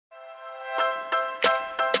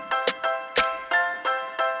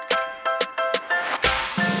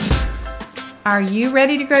Are you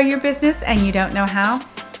ready to grow your business and you don't know how?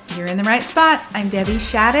 You're in the right spot. I'm Debbie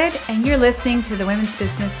Shadid, and you're listening to the Women's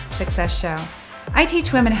Business Success Show. I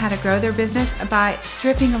teach women how to grow their business by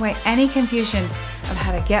stripping away any confusion of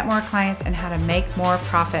how to get more clients and how to make more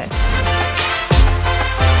profit.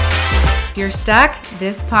 If you're stuck,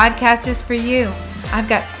 this podcast is for you. I've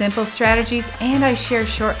got simple strategies and I share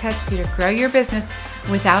shortcuts for you to grow your business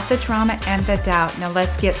without the drama and the doubt. Now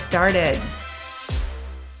let's get started.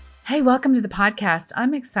 Hey, welcome to the podcast.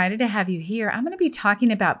 I'm excited to have you here. I'm going to be talking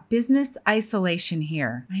about business isolation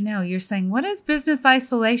here. I know you're saying, what is business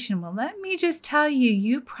isolation? Well, let me just tell you,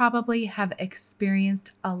 you probably have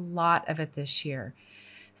experienced a lot of it this year.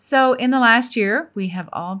 So in the last year, we have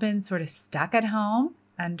all been sort of stuck at home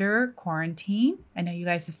under quarantine. I know you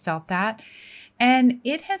guys have felt that. And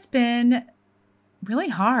it has been really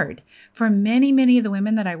hard. For many of the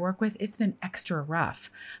women that I work with, it's been extra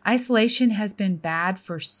rough. Isolation has been bad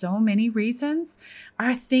for so many reasons.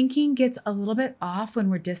 Our thinking gets a little bit off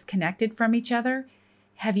when we're disconnected from each other.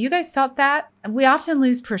 Have you guys felt that? We often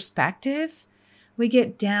lose perspective. We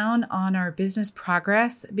get down on our business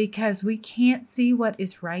progress because we can't see what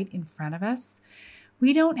is right in front of us.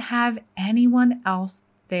 We don't have anyone else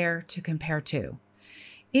there to compare to.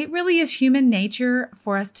 It really is human nature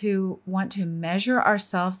for us to want to measure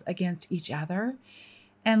ourselves against each other.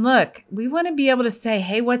 And look, we want to be able to say,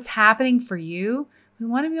 hey, what's happening for you? We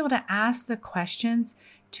want to be able to ask the questions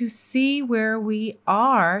to see where we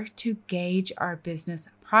are to gauge our business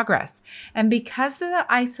progress. And because of the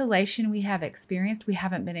isolation we have experienced, we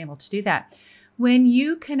haven't been able to do that. When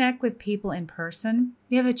you connect with people in person,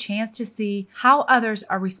 we have a chance to see how others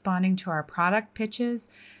are responding to our product pitches,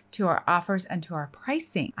 to our offers, and to our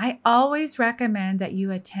pricing. I always recommend that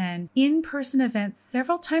you attend in-person events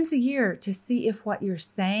several times a year to see if what you're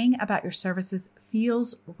saying about your services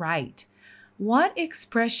feels right. What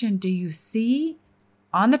expression do you see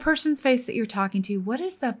on the person's face that you're talking to? What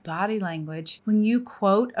is the body language when you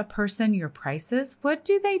quote a person your prices? What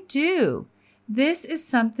do they do? This is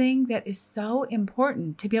something that is so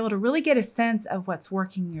important to be able to really get a sense of what's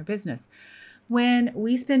working in your business. When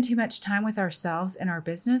we spend too much time with ourselves in our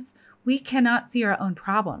business, we cannot see our own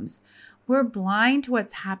problems. We're blind to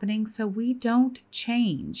what's happening, so we don't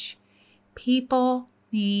change. People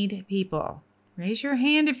need people. Raise your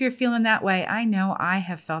hand if you're feeling that way. I know I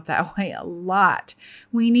have felt that way a lot.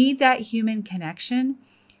 We need that human connection.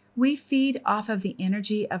 We feed off of the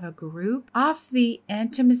energy of a group, off the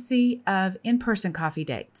intimacy of in-person coffee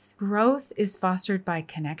dates. Growth is fostered by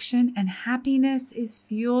connection, and happiness is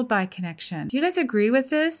fueled by connection. Do you guys agree with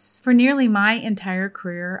this? For nearly my entire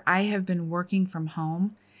career, I have been working from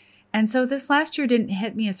home. And so this last year didn't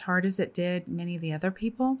hit me as hard as it did many of the other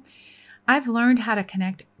people. I've learned how to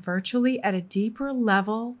connect virtually at a deeper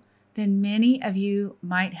level than many of you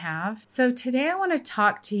might have. So today I want to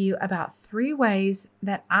talk to you about 3 ways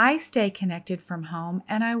that I stay connected from home,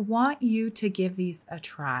 and I want you to give these a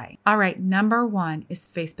try. All right, number 1 is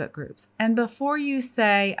Facebook groups. And before you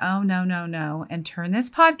say, oh, no, and turn this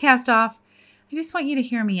podcast off, I just want you to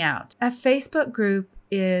hear me out. A Facebook group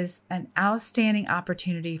is an outstanding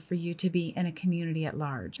opportunity for you to be in a community at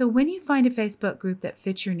large. So when you find a Facebook group that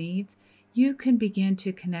fits your needs, you can begin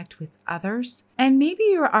to connect with others. And maybe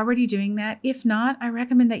you're already doing that. If not, I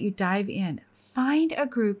recommend that you dive in. Find a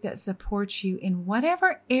group that supports you in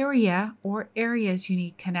whatever area or areas you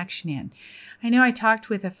need connection in. I know I talked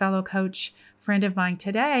with a fellow coach friend of mine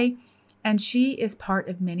today, and she is part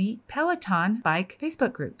of many Peloton bike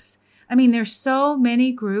Facebook groups. I mean, there's so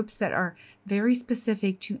many groups that are very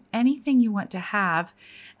specific to anything you want to have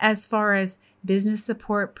as far as business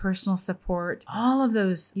support, personal support, all of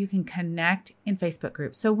those you can connect in Facebook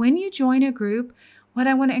groups. So when you join a group, what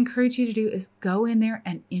I want to encourage you to do is go in there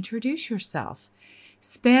and introduce yourself.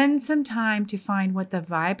 Spend some time to find what the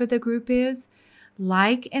vibe of the group is.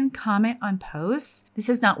 Like and comment on posts. This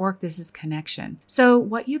is not work, this is connection. So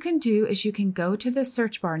what you can do is you can go to the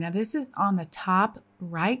search bar. Now this is on the top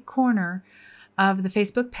right corner of the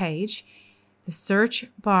Facebook page. The search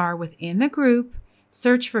bar within the group.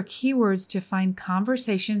 Search for keywords to find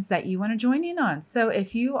conversations that you want to join in on. So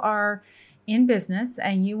if you are in business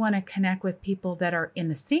and you want to connect with people that are in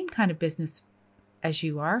the same kind of business as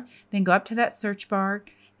you are, then go up to that search bar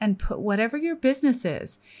and put whatever your business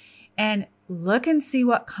is and look and see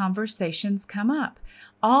what conversations come up.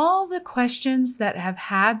 All the questions that have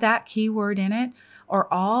had that keyword in it, or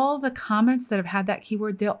all the comments that have had that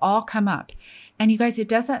keyword, they'll all come up. And you guys, it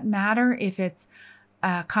doesn't matter if it's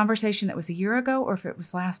a conversation that was a year ago or if it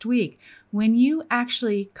was last week. When you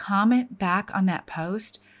actually comment back on that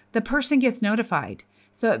post, the person gets notified.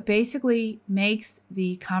 So it basically makes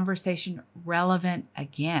the conversation relevant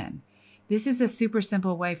again. This is a super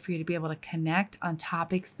simple way for you to be able to connect on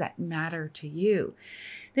topics that matter to you.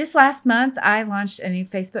 This last month, I launched a new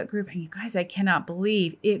Facebook group, and you guys, I cannot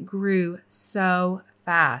believe it grew so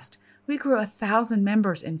fast. We grew 1,000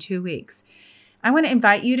 members in 2 weeks. I want to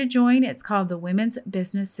invite you to join. It's called the Women's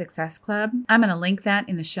Business Success Club. I'm going to link that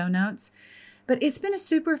in the show notes. But it's been a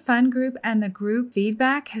super fun group, and the group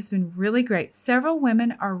feedback has been really great. Several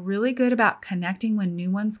women are really good about connecting when new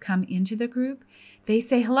ones come into the group. They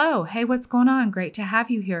say, hello, hey, what's going on? Great to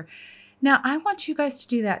have you here. Now, I want you guys to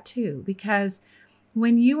do that too, because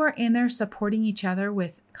when you are in there supporting each other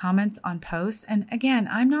with comments on posts, and again,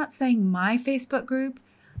 I'm not saying my Facebook group,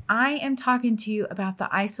 I am talking to you about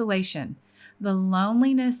the isolation, the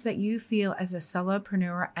loneliness that you feel as a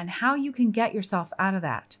solopreneur, and how you can get yourself out of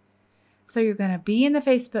that. So you're going to be in the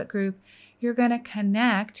Facebook group, you're going to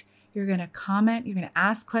connect, you're going to comment, you're going to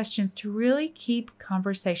ask questions to really keep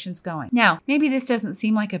conversations going. Now, maybe this doesn't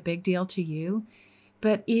seem like a big deal to you,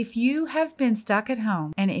 but if you have been stuck at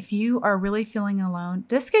home and if you are really feeling alone,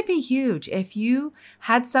 this could be huge. If you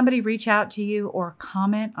had somebody reach out to you or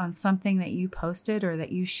comment on something that you posted or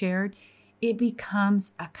that you shared, it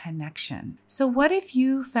becomes a connection. So what if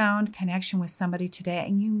you found connection with somebody today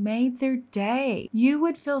and you made their day? You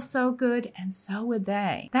would feel so good, and so would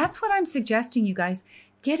they. That's what I'm suggesting, you guys.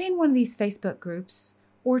 Get in one of these Facebook groups,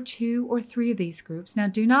 or 2 or 3 of these groups. Now,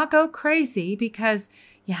 do not go crazy, because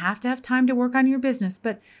you have to have time to work on your business,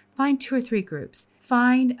 but find 2 or 3 groups.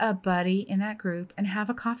 Find a buddy in that group and have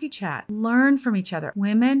a coffee chat. Learn from each other.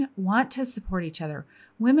 Women want to support each other.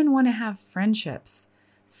 Women want to have friendships.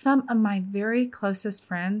 Some of my very closest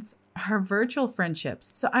friends are virtual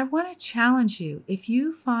friendships. So I want to challenge you. If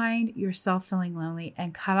you find yourself feeling lonely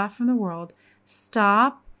and cut off from the world,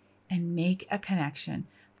 stop and make a connection.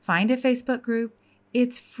 Find a Facebook group.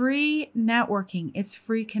 It's free networking. It's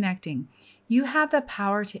free connecting. You have the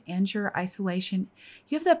power to end your isolation.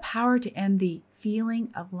 You have the power to end the feeling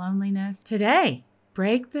of loneliness today.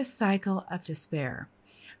 Break the cycle of despair.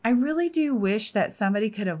 I really do wish that somebody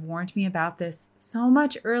could have warned me about this so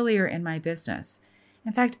much earlier in my business.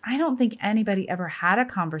 In fact, I don't think anybody ever had a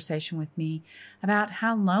conversation with me about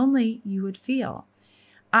how lonely you would feel.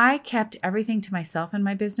 I kept everything to myself in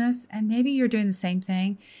my business, and maybe you're doing the same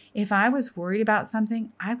thing. If I was worried about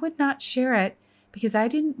something, I would not share it because I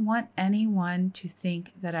didn't want anyone to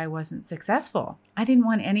think that I wasn't successful. I didn't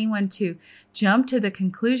want anyone to jump to the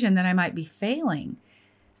conclusion that I might be failing.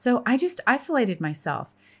 So I just isolated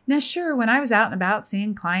myself. Now, sure, when I was out and about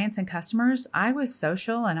seeing clients and customers, I was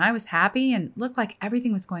social and I was happy and looked like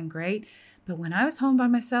everything was going great. But when I was home by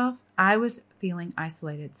myself, I was feeling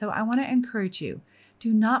isolated. So I want to encourage you,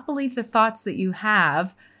 do not believe the thoughts that you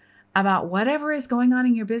have about whatever is going on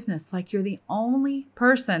in your business, like you're the only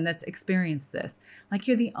person that's experienced this, like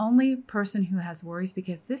you're the only person who has worries,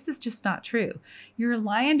 because this is just not true. You're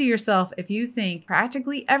lying to yourself if you think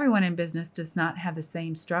practically everyone in business does not have the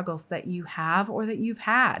same struggles that you have or that you've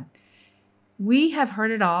had. We have heard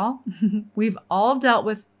it all. We've all dealt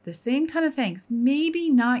with the same kind of things, maybe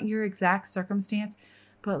not your exact circumstance,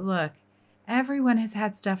 but look, everyone has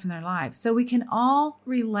had stuff in their lives. So we can all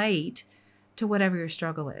relate to whatever your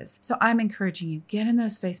struggle is. So I'm encouraging you, get in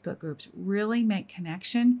those Facebook groups, really make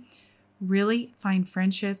connection, really find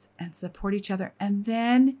friendships and support each other, and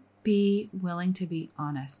then be willing to be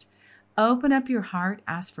honest. Open up your heart,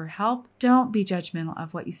 ask for help. Don't be judgmental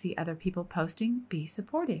of what you see other people posting. Be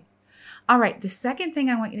supportive. All right, the second thing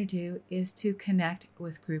I want you to do is to connect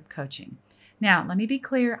with group coaching. Now, let me be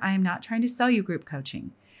clear. I am not trying to sell you group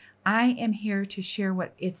coaching. I am here to share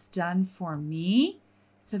what it's done for me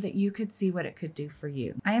so that you could see what it could do for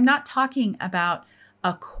you. I am not talking about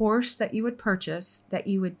a course that you would purchase, that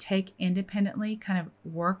you would take independently, kind of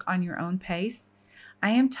work on your own pace.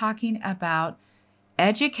 I am talking about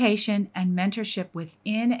education and mentorship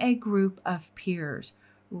within a group of peers,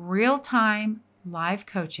 real-time live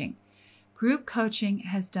coaching. Group coaching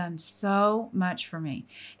has done so much for me.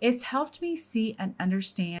 It's helped me see and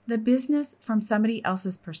understand the business from somebody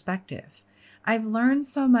else's perspective. I've learned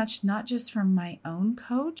so much, not just from my own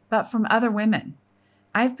coach, but from other women.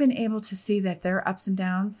 I've been able to see that their ups and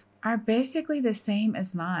downs are basically the same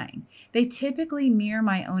as mine. They typically mirror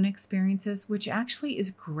my own experiences, which actually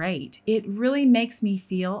is great. It really makes me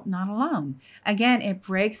feel not alone. Again, it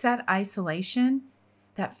breaks that isolation,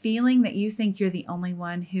 that feeling that you think you're the only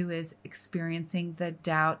one who is experiencing the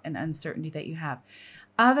doubt and uncertainty that you have.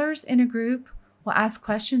 Others in a group will ask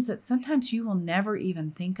questions that sometimes you will never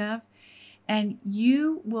even think of, and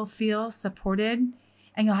you will feel supported,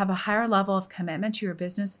 and you'll have a higher level of commitment to your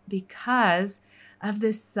business because of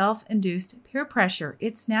this self-induced peer pressure.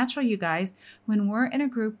 It's natural, you guys. When we're in a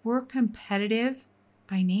group, we're competitive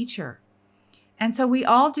by nature. And so we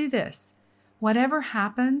all do this. Whatever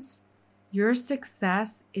happens, your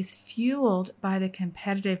success is fueled by the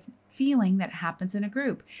competitive feeling that happens in a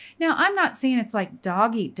group. Now, I'm not saying it's like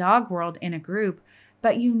dog eat dog world in a group,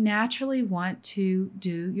 but you naturally want to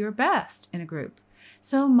do your best in a group.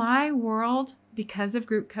 So my world, because of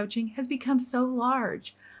group coaching, has become so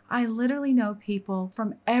large. I literally know people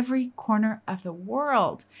from every corner of the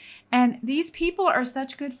world. And these people are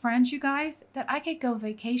such good friends, you guys, that I could go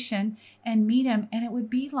vacation and meet them, and it would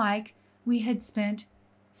be like we had spent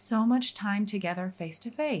so much time together face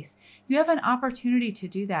to face. You have an opportunity to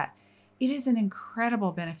do that. It is an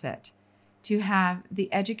incredible benefit to have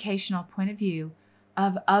the educational point of view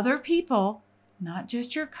of other people, not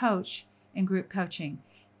just your coach in group coaching.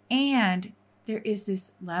 And there is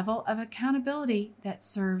this level of accountability that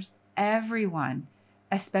serves everyone,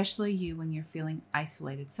 especially you when you're feeling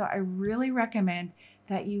isolated. So I really recommend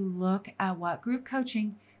that you look at what group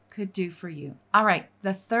coaching could do for you. All right,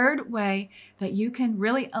 the third way that you can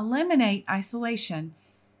really eliminate isolation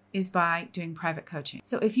is by doing private coaching.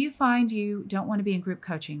 So if you find you don't want to be in group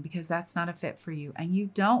coaching because that's not a fit for you, and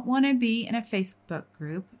you don't want to be in a Facebook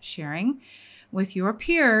group sharing with your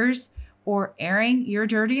peers or airing your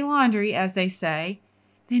dirty laundry, as they say,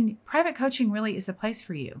 then private coaching really is a place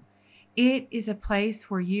for you. It is a place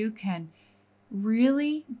where you can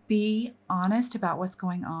really be honest about what's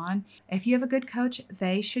going on. If you have a good coach,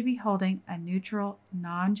 they should be holding a neutral,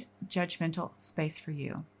 non-judgmental space for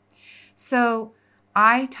you. So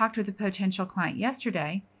I talked with a potential client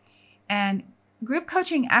yesterday, and group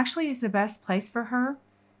coaching actually is the best place for her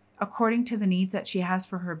according to the needs that she has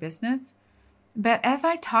for her business. But as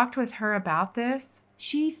I talked with her about this,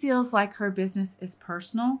 she feels like her business is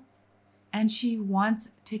personal and she wants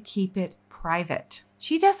to keep it private.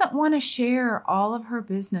 She doesn't want to share all of her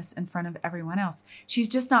business in front of everyone else. She's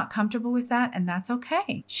just not comfortable with that, and that's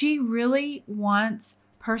okay. She really wants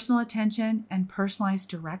personal attention and personalized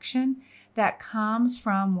direction that comes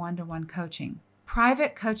from one-to-one coaching.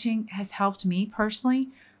 Private coaching has helped me personally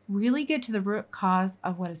really get to the root cause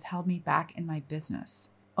of what has held me back in my business.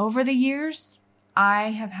 Over the years,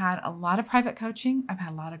 I have had a lot of private coaching, I've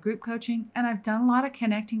had a lot of group coaching, and I've done a lot of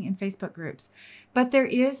connecting in Facebook groups. But there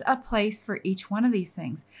is a place for each one of these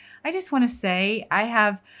things. I just want to say I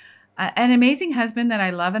have an amazing husband that I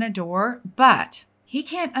love and adore, but he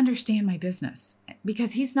can't understand my business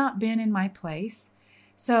because he's not been in my place.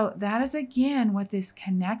 So that is, again, what this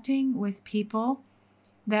connecting with people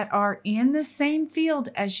that are in the same field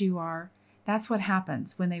as you are, that's what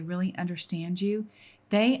happens when they really understand you.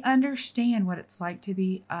 They understand what it's like to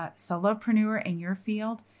be a solopreneur in your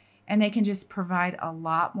field, and they can just provide a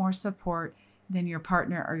lot more support than your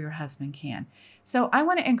partner or your husband can. So I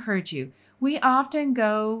want to encourage you. We often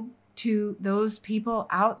go to those people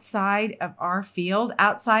outside of our field,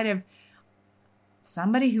 outside of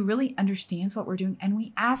somebody who really understands what we're doing, and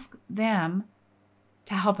we ask them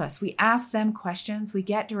to help us. We ask them questions. We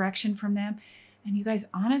get direction from them. And you guys,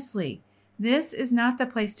 honestly, this is not the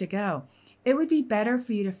place to go. It would be better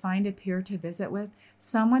for you to find a peer to visit with,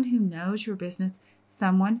 someone who knows your business,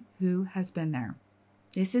 someone who has been there.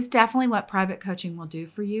 This is definitely what private coaching will do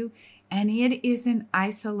for you, and it is an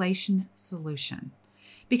isolation solution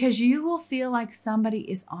because you will feel like somebody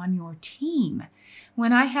is on your team.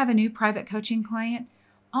 When I have a new private coaching client,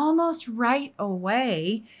 almost right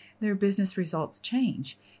away, their business results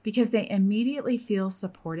change because they immediately feel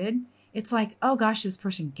supported. It's like, oh gosh, this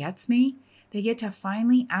person gets me. They get to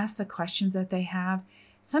finally ask the questions that they have.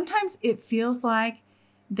 Sometimes it feels like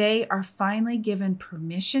they are finally given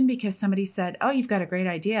permission because somebody said, oh, you've got a great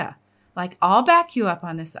idea. Like, I'll back you up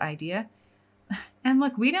on this idea. And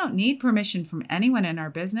look, we don't need permission from anyone in our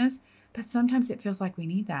business, but sometimes it feels like we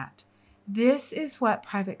need that. This is what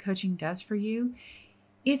private coaching does for you.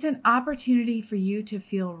 It's an opportunity for you to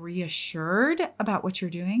feel reassured about what you're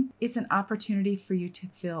doing. It's an opportunity for you to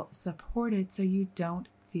feel supported so you don't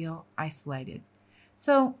feel isolated.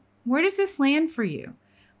 So where does this land for you?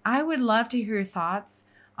 I would love to hear your thoughts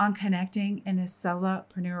on connecting in this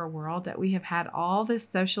solopreneur world that we have had all this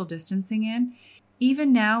social distancing in.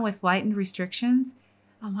 Even now with lightened restrictions,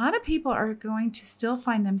 a lot of people are going to still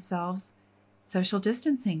find themselves social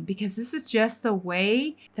distancing because this is just the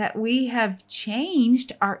way that we have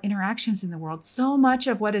changed our interactions in the world. So much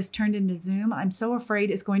of what has turned into Zoom, I'm so afraid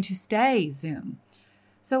is going to stay Zoom.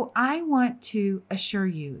 So I want to assure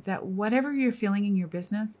you that whatever you're feeling in your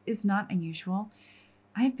business is not unusual.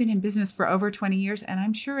 I have been in business for over 20 years, and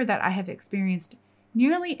I'm sure that I have experienced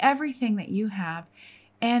nearly everything that you have,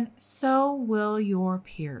 and so will your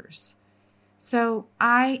peers. So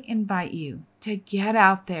I invite you to get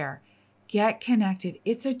out there, get connected.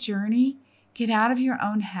 It's a journey. Get out of your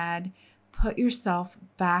own head. put yourself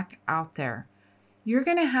back out there. You're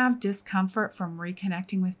going to have discomfort from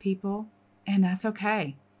reconnecting with people, and that's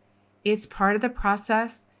okay. It's part of the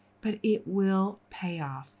process, but it will pay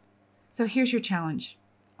off. So here's your challenge.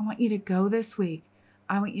 I want you to go this week.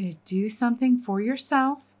 I want you to do something for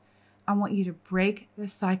yourself. I want you to break the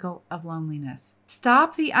cycle of loneliness.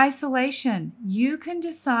 Stop the isolation. You can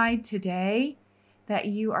decide today that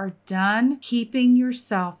you are done keeping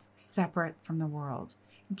yourself separate from the world.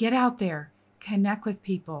 Get out there, connect with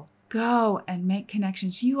people, go and make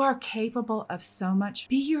connections. You are capable of so much.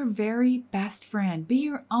 Be your very best friend. Be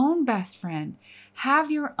your own best friend. Have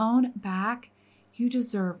your own back. You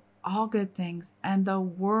deserve all good things, and the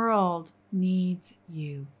world needs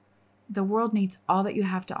you. The world needs all that you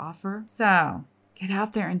have to offer. So get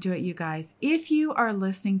out there and do it, you guys. If you are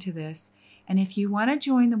listening to this, and if you want to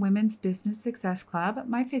join the Women's Business Success Club,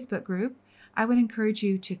 my Facebook group, I would encourage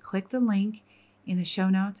you to click the link in the show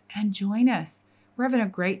notes and join us. We're having a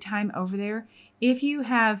great time over there. If you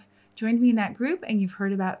have joined me in that group and you've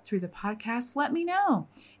heard about it through the podcast, let me know.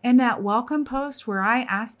 And that welcome post where I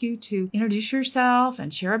asked you to introduce yourself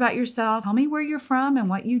and share about yourself, tell me where you're from and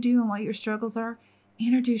what you do and what your struggles are.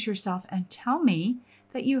 Introduce yourself and tell me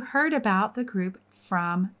that you heard about the group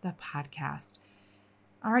from the podcast.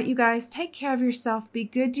 All right, you guys, take care of yourself, be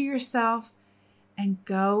good to yourself, and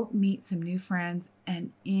go meet some new friends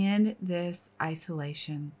and end this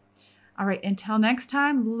isolation. All right, until next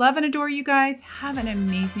time, love and adore you guys. Have an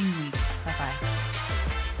amazing week. Bye-bye.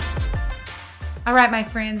 All right, my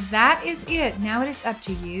friends, that is it. Now it is up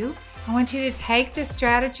to you. I want you to take the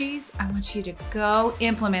strategies. I want you to go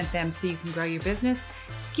implement them so you can grow your business,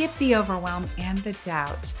 skip the overwhelm and the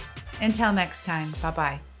doubt. Until next time,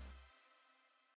 bye-bye.